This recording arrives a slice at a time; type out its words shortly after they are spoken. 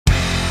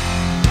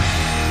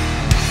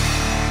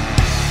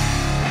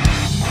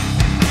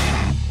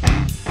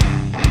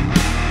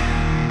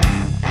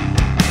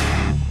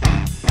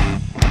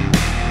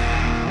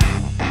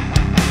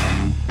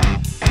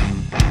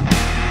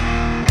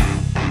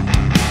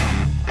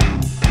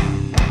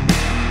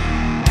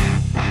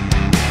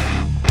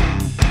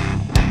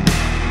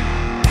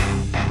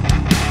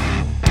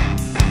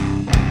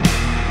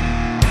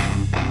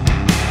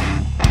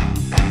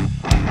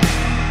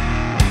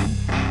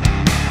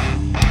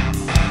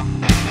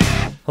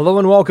Hello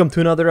and welcome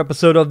to another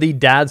episode of the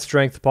Dad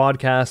Strength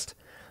Podcast.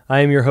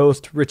 I am your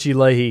host, Richie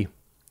Leahey.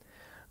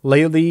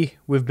 Lately,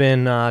 we've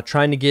been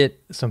trying to get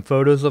some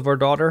photos of our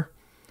daughter,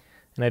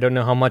 and I don't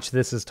know how much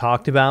this is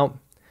talked about,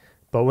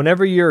 but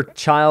whenever your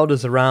child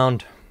is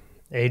around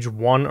age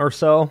 1 or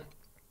so,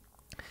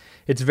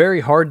 it's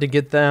very hard to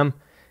get them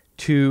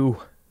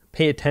to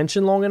pay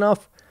attention long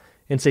enough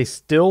and stay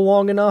still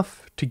long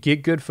enough to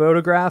get good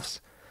photographs.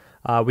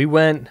 We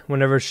went,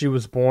 whenever she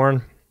was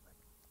born,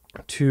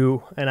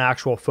 to an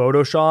actual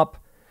photo shop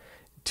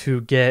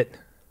to get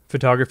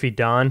photography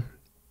done.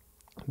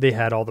 They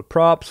had all the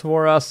props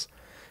for us.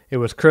 It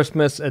was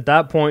Christmas. At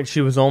that point,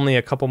 she was only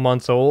a couple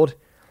months old.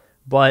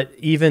 But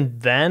even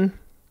then,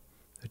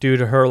 due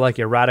to her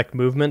erratic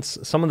movements,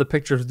 some of the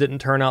pictures didn't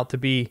turn out to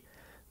be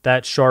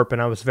that sharp, and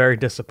I was very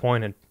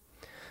disappointed.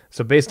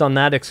 So based on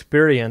that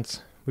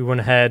experience, we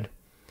went ahead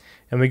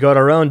and we got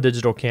our own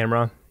digital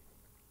camera,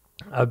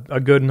 a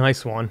good,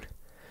 nice one.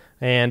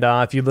 And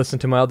if you listen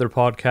to my other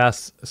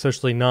podcasts,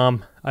 Socially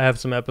Numb, I have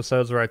some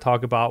episodes where I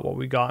talk about what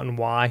we got and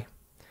why.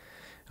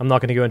 I'm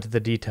not going to go into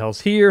the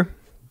details here,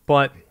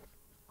 but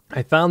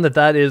I found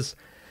that is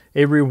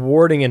a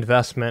rewarding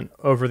investment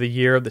over the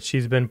year that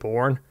she's been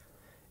born,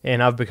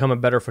 and I've become a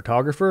better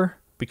photographer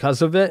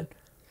because of it.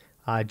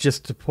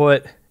 Just to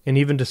put, and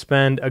even to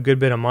spend a good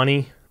bit of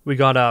money, we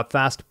got a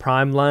fast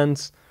prime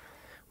lens,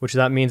 which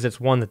that means it's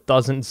one that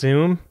doesn't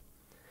zoom,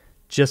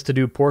 just to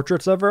do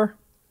portraits of her.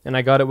 And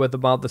I got it with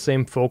about the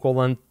same focal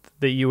length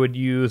that you would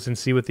use and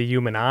see with the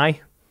human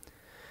eye,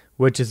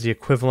 which is the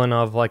equivalent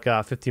of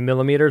 50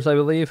 millimeters, I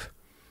believe.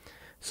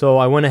 So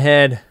I went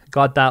ahead,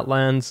 got that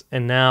lens,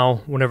 and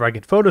now whenever I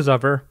get photos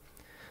of her,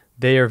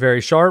 they are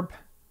very sharp,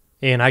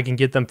 and I can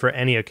get them for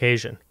any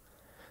occasion.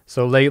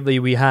 So lately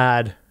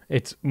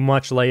it's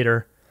much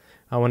later,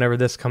 whenever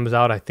this comes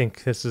out. I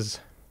think this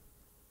is,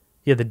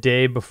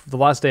 the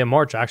last day of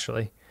March,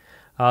 actually.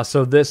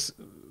 So this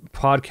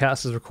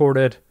podcast is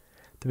recorded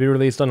to be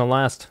released on the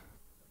last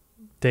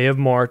day of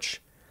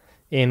March,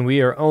 and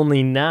we are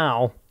only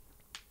now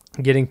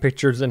getting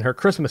pictures in her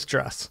Christmas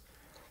dress.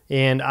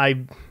 And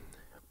I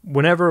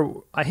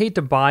hate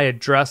to buy a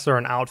dress or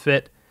an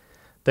outfit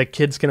that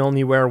kids can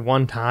only wear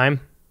one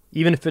time,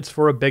 even if it's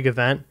for a big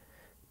event.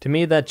 To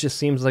me, that just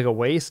seems like a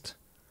waste.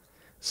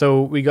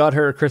 So we got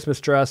her a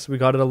Christmas dress. We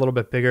got it a little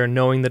bit bigger,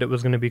 knowing that it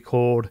was going to be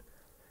cold,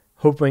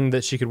 hoping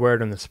that she could wear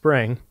it in the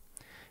spring.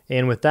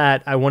 And with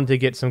that, I wanted to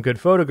get some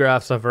good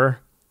photographs of her,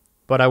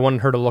 but I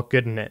wanted her to look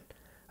good in it.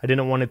 I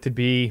didn't want it to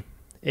be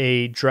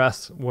a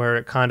dress where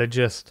it kind of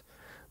just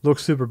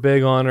looks super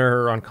big on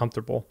her or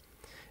uncomfortable.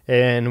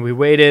 And we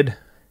waited.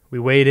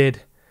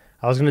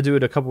 I was going to do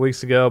it a couple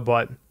weeks ago,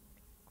 but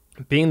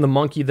being the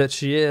monkey that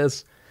she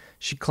is,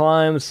 she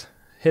climbs,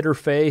 hit her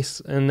face,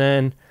 and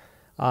then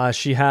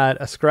she had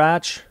a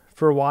scratch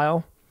for a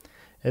while.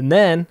 And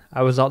then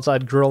I was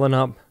outside grilling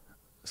up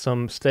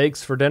some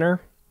steaks for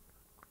dinner,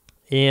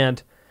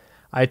 and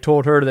I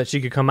told her that she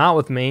could come out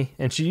with me,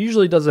 and she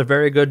usually does a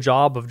very good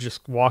job of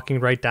just walking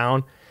right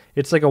down.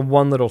 It's like a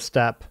one little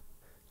step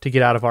to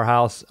get out of our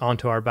house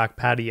onto our back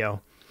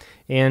patio.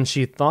 And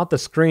she thought the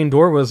screen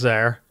door was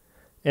there,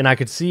 and I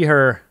could see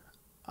her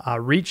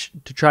reach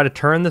to try to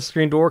turn the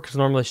screen door, because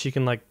normally she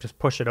can just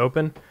push it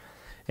open,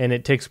 and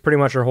it takes pretty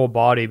much her whole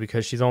body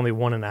because she's only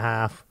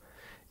 1.5.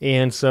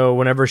 And so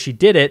whenever she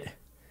did it,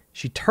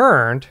 she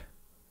turned,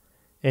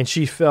 and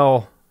she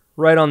fell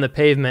right on the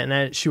pavement,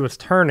 and as she was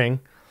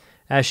turning,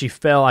 as she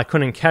fell, I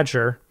couldn't catch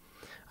her.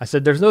 I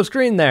said, "There's no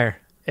screen there."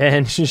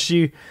 And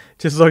she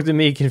just looked at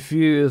me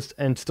confused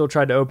and still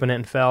tried to open it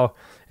and fell.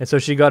 And so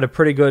she got a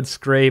pretty good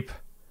scrape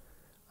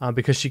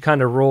because she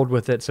kind of rolled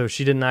with it. So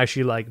she didn't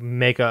actually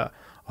make a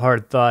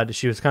hard thud.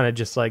 She was kind of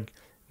just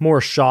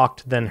more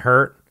shocked than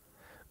hurt.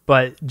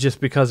 But just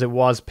because it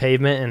was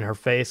pavement and her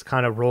face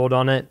kind of rolled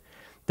on it.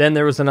 Then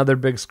there was another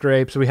big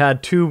scrape. So we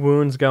had 2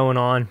 wounds going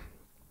on.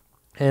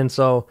 And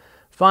so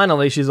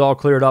finally, she's all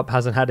cleared up,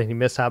 hasn't had any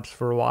mishaps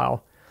for a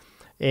while.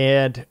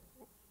 And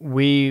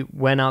we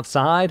went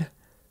outside,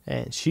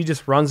 and she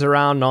just runs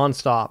around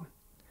nonstop.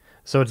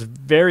 So it's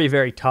very,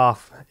 very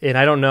tough, and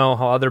I don't know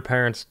how other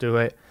parents do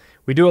it.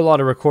 We do a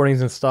lot of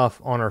recordings and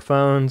stuff on our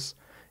phones,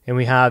 and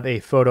we have a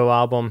photo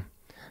album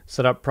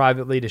set up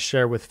privately to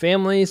share with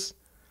families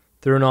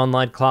through an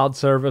online cloud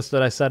service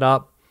that I set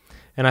up.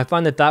 And I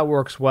find that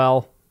works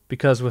well,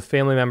 because with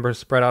family members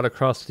spread out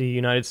across the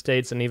United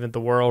States and even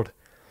the world,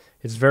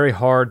 it's very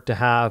hard to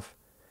have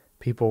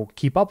people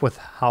keep up with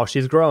how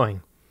she's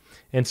growing.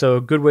 And so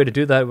a good way to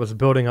do that was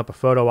building up a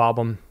photo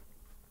album.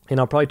 And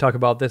I'll probably talk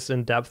about this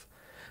in depth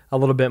a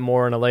little bit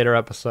more in a later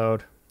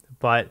episode.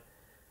 But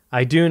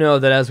I do know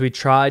that as we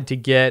tried to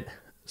get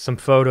some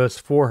photos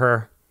for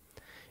her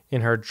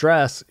in her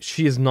dress,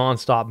 she's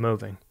nonstop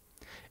moving.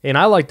 And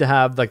I like to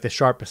have the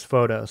sharpest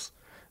photos.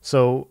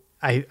 So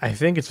I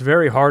think it's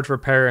very hard for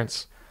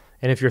parents.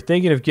 And if you're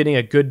thinking of getting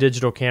a good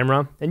digital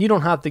camera, and you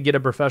don't have to get a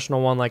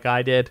professional one like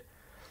I did,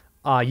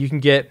 you can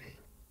get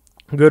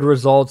good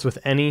results with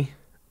any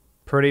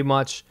pretty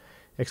much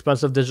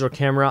expensive digital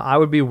camera. I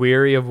would be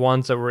weary of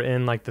ones that were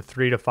in the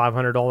 $300 to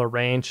 $500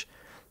 range,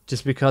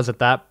 just because at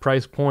that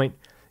price point,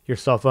 your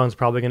cell phone's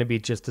probably going to be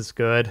just as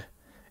good.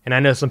 And I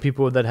know some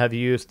people that have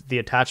used the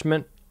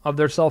attachment of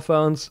their cell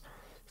phones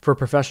for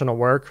professional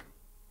work,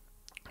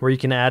 where you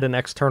can add an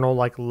external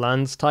like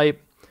lens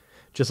type,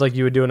 just like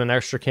you would do in an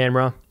extra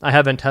camera. I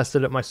haven't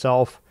tested it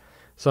myself,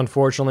 so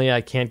unfortunately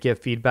I can't give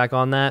feedback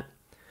on that.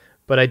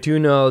 But I do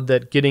know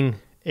that getting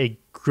a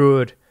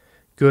good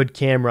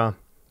camera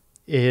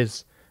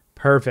is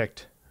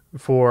perfect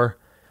for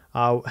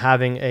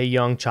having a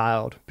young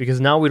child, because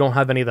now we don't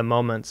have any of the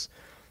moments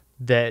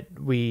that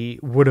we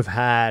would have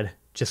had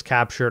just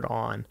captured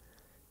on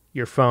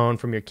your phone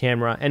from your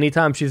camera.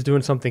 Anytime she's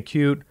doing something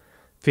cute,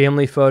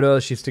 family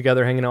photos, she's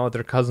together hanging out with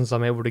her cousins,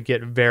 I'm able to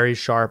get very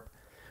sharp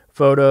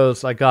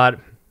photos. I got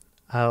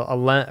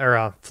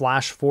a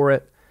flash for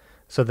it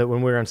so that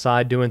when we're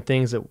inside doing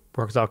things, it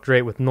works out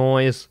great with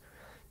noise.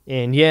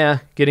 And yeah,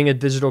 getting a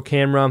digital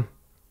camera,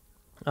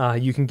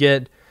 you can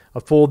get a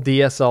full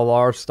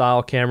DSLR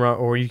style camera,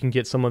 or you can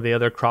get some of the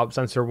other crop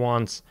sensor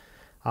ones.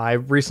 I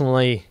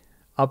recently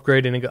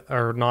upgraded,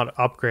 or not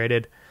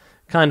upgraded,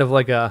 kind of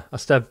like a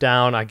step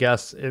down, I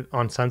guess,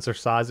 on sensor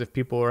size if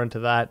people are into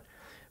that.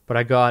 But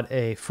I got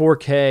a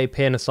 4K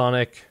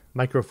Panasonic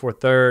Micro Four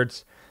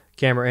Thirds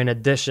camera in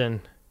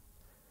addition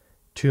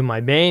to my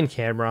main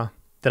camera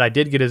that I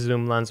did get a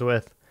zoom lens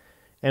with.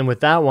 And with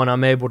that one,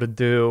 I'm able to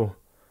do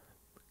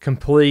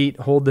complete,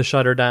 hold the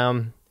shutter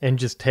down, and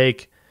just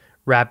take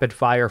rapid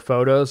fire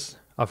photos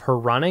of her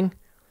running.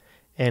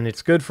 And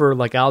it's good for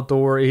like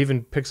outdoor. It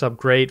even picks up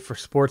great for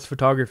sports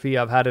photography.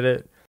 I've had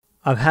it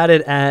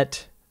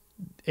at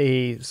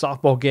a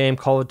softball game,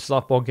 college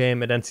softball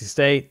game at NC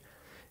State.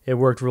 It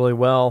worked really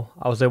well.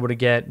 I was able to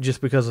get,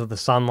 just because of the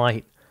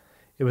sunlight,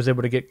 it was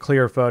able to get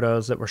clear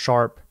photos that were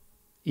sharp,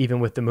 even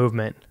with the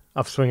movement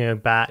of swinging a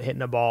bat,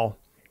 hitting a ball.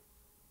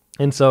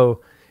 And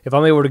so if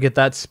I'm able to get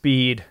that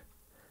speed,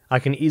 I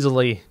can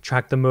easily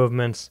track the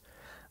movements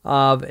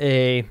of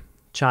a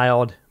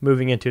child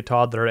moving into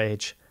toddler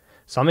age.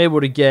 So I'm able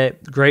to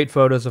get great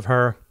photos of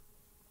her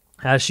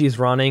as she's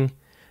running.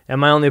 And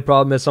my only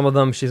problem is some of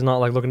them, she's not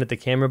like looking at the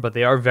camera, but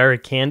they are very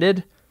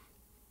candid.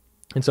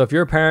 And so if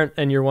you're a parent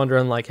and you're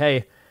wondering like,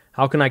 hey,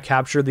 how can I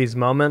capture these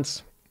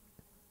moments?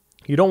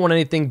 You don't want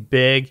anything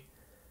big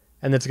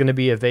and that's going to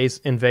be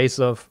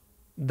invasive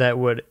that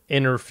would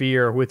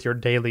interfere with your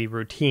daily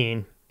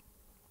routine.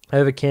 I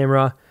have a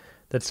camera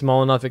that's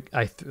small enough.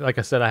 Like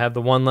I said, I have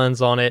the one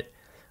lens on it.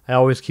 I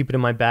always keep it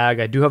in my bag.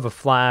 I do have a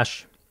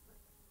flash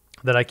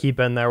that I keep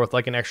in there with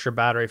like an extra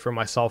battery for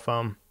my cell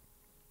phone,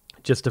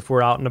 just if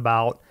we're out and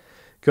about,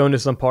 going to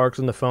some parks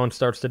and the phone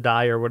starts to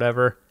die or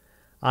whatever.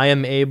 I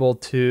am able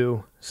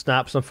to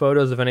snap some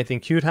photos if anything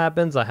cute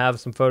happens. I have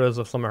some photos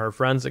of some of her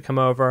friends that come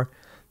over.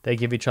 They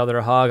give each other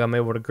a hug. I'm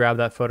able to grab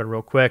that photo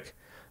real quick.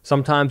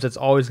 Sometimes it's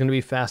always going to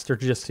be faster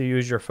just to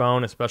use your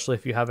phone, especially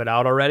if you have it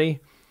out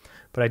already.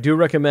 But I do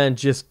recommend,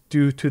 just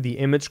due to the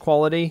image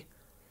quality,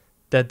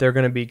 that they're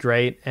going to be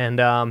great. And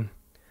I'm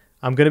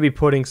going to be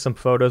putting some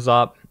photos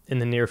up in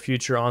the near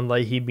future on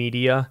Leahey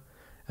Media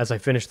as I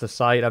finish the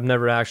site. I've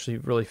never actually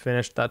really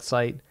finished that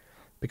site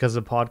because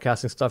the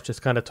podcasting stuff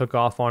just kind of took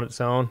off on its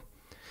own.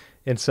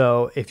 And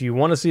so if you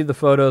want to see the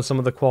photos, some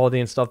of the quality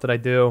and stuff that I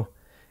do,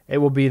 it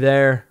will be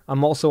there.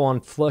 I'm also on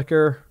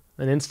Flickr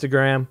and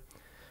Instagram,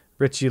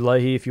 Richie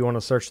Leahey, if you want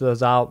to search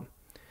those out.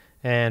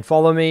 And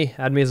follow me,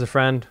 add me as a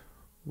friend,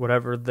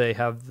 whatever they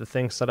have the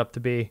thing set up to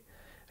be.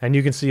 And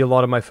you can see a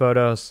lot of my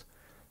photos.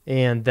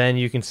 And then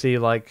you can see,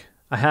 like,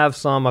 I have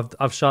some,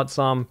 I've shot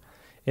some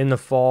in the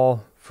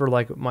fall for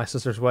like my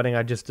sister's wedding.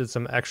 I just did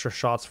some extra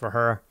shots for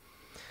her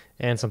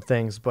and some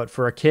things. But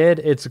for a kid,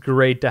 it's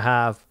great to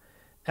have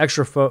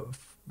extra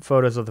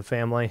photos of the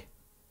family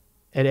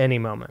at any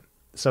moment.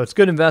 So it's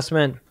good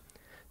investment.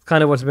 It's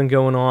kind of what's been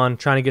going on,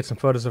 trying to get some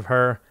photos of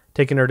her,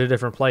 taking her to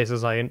different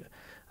places. I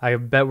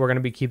bet we're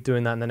going to keep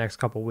doing that in the next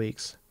couple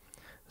weeks.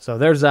 So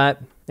there's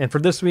that. And for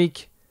this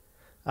week,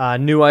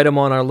 new item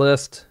on our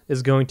list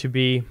is going to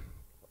be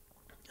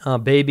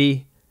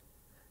baby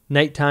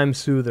nighttime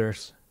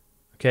soothers.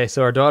 Okay,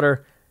 so our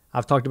daughter,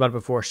 I've talked about it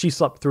before, she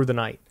slept through the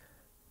night.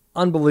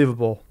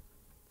 Unbelievable.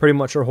 Pretty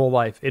much her whole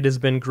life. It has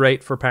been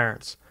great for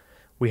parents.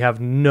 We have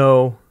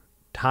no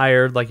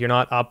tired, like you're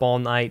not up all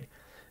night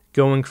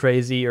going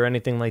crazy or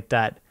anything like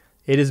that.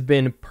 It has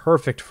been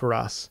perfect for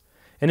us.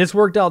 And it's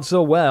worked out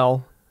so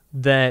well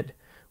that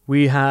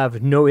we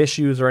have no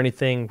issues or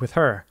anything with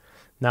her.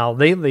 Now,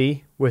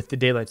 lately, with the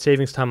daylight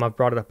savings time, I've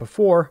brought it up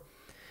before,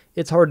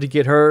 it's hard to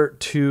get her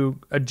to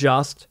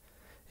adjust.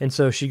 And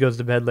so she goes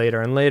to bed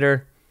later and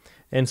later.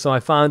 And so I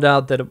found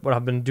out that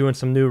I've been doing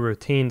some new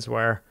routines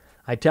where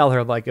I tell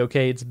her, like,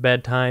 okay, it's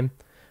bedtime.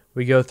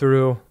 We go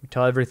through, we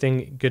tell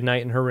everything good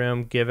night in her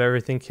room, give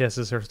everything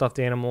kisses, her stuffed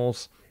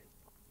animals.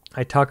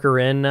 I tuck her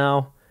in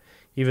now,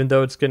 even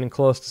though it's getting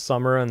close to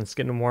summer and it's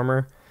getting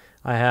warmer.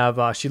 I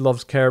have, she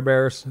loves Care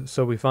Bears,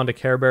 so we found a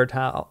Care Bear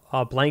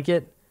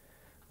blanket.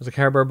 It was a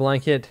Care Bear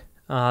blanket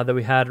that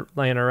we had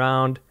laying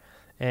around,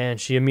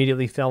 and she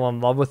immediately fell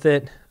in love with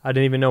it. I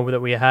didn't even know that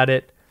we had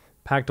it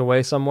packed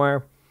away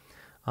somewhere.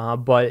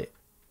 But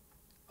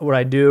what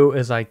I do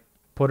is I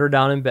put her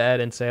down in bed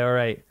and say, all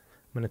right,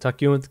 I'm going to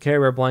tuck you in with the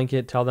carrier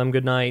blanket, tell them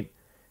good night,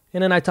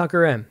 and then I tuck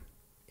her in.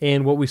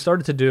 And what we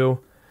started to do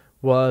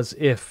was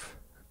if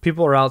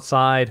people are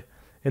outside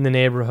in the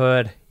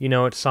neighborhood,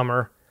 it's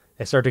summer,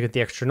 they start to get the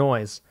extra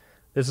noise.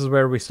 This is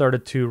where we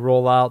started to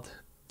roll out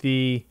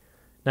the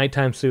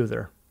nighttime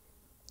soother.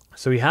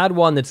 So we had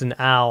one that's an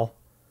owl,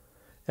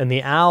 and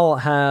the owl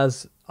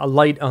has a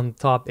light on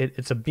top.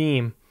 It's a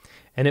beam,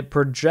 and it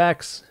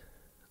projects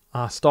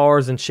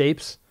stars and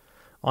shapes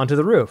onto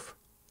the roof.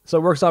 So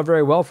it works out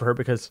very well for her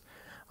because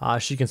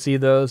she can see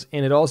those,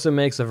 and it also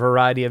makes a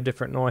variety of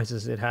different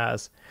noises. It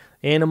has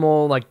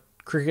animal, like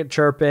cricket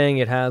chirping.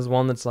 It has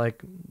one that's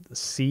like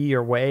sea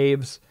or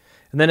waves,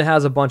 and then it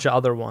has a bunch of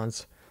other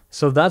ones.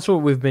 So that's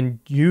what we've been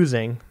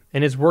using,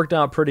 and it's worked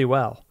out pretty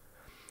well.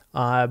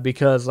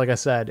 Because, like I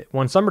said,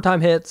 when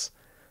summertime hits,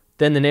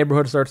 then the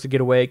neighborhood starts to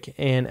get awake,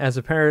 and as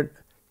a parent,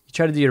 you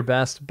try to do your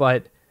best,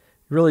 but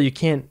really you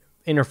can't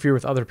interfere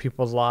with other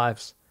people's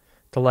lives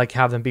to like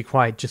have them be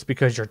quiet just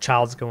because your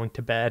child's going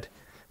to bed.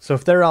 So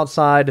if they're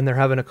outside and they're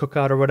having a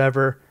cookout or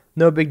whatever,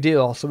 no big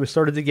deal. So we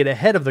started to get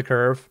ahead of the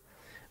curve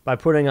by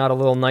putting out a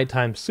little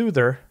nighttime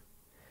soother,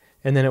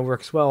 and then it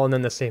works well. And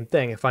then the same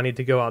thing, if I need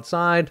to go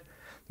outside,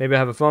 maybe I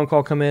have a phone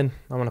call come in,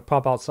 I'm going to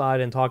pop outside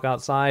and talk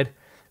outside.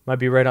 Might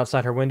be right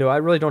outside her window. I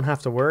really don't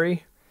have to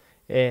worry,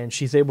 and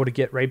she's able to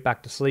get right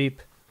back to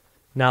sleep.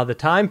 Now the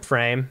time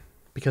frame,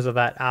 because of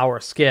that hour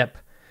skip,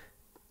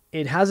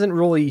 it hasn't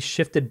really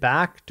shifted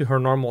back to her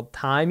normal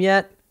time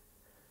yet,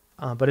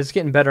 but it's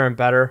getting better and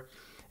better.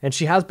 And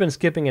she has been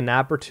skipping a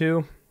nap or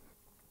two.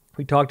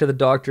 We talked to the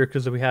doctor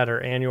because we had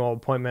her annual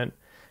appointment.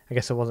 I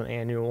guess it wasn't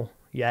annual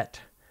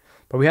yet,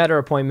 but we had her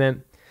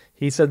appointment.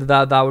 He said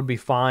that would be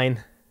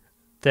fine,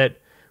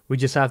 that we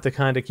just have to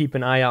kind of keep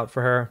an eye out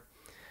for her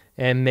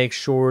and make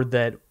sure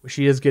that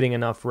she is getting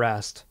enough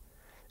rest.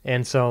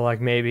 And so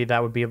like maybe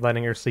that would be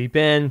letting her sleep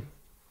in.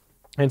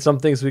 And some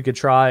things we could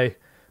try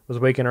was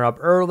waking her up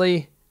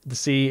early to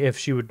see if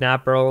she would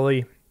nap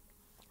early.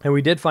 And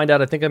we did find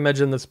out, I think I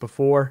mentioned this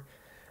before,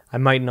 I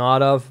might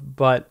not have,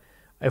 but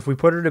if we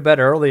put her to bed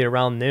early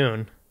around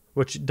noon,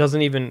 which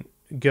doesn't even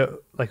go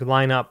like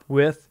line up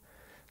with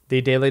the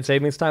daylight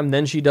savings time,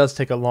 then she does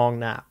take a long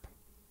nap.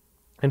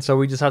 And so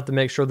we just have to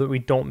make sure that we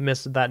don't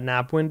miss that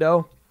nap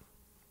window.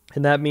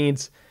 And that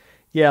means,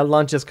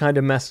 lunch is kind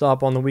of messed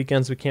up on the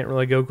weekends. We can't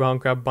really go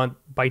grab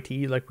bite to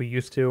eat like we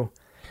used to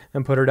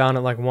and put her down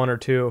at like 1 or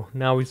 2.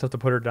 Now we just have to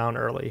put her down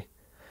early.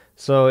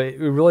 So it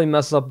really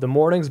messes up the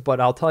mornings, but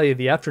I'll tell you,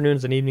 the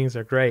afternoons and evenings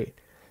are great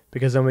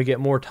because then we get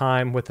more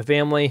time with the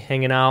family,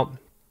 hanging out,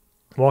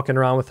 walking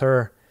around with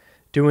her,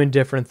 doing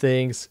different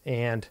things,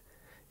 and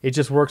it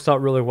just works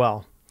out really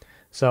well.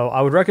 So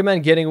I would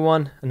recommend getting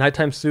one, a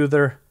nighttime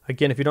soother.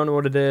 Again, if you don't know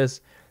what it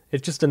is,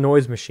 it's just a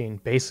noise machine,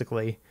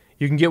 basically.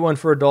 You can get one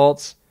for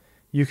adults.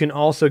 You can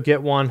also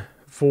get one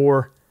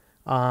for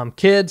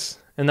kids,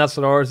 and that's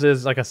what ours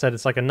is. Like I said,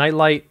 it's like a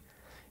nightlight,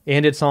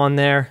 and it's on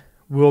there.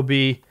 We'll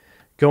be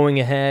going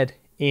ahead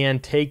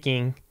and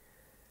taking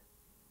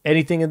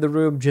anything in the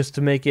room just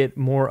to make it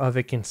more of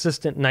a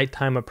consistent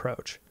nighttime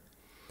approach.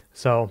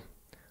 So,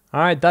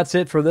 all right, that's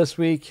it for this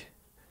week.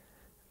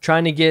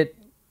 Trying to get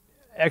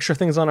extra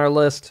things on our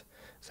list.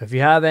 So if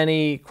you have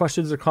any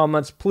questions or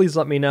comments, please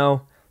let me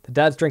know. The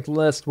Dad Strength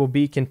list will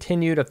be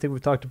continued. I think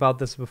we've talked about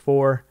this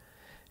before.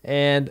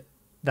 And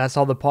that's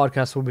how the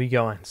podcast will be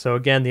going. So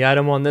again, the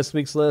item on this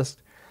week's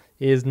list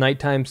is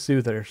nighttime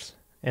soothers.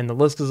 And the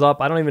list is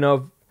up. I don't even know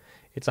if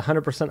it's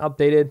 100%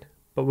 updated,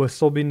 but we'll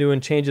still be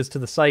doing changes to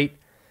the site.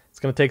 It's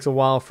going to take a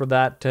while for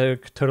that to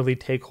totally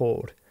take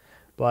hold.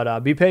 But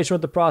be patient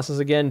with the process.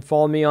 Again,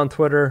 follow me on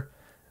Twitter.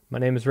 My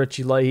name is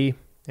Richie Leahey,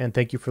 and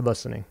thank you for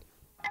listening.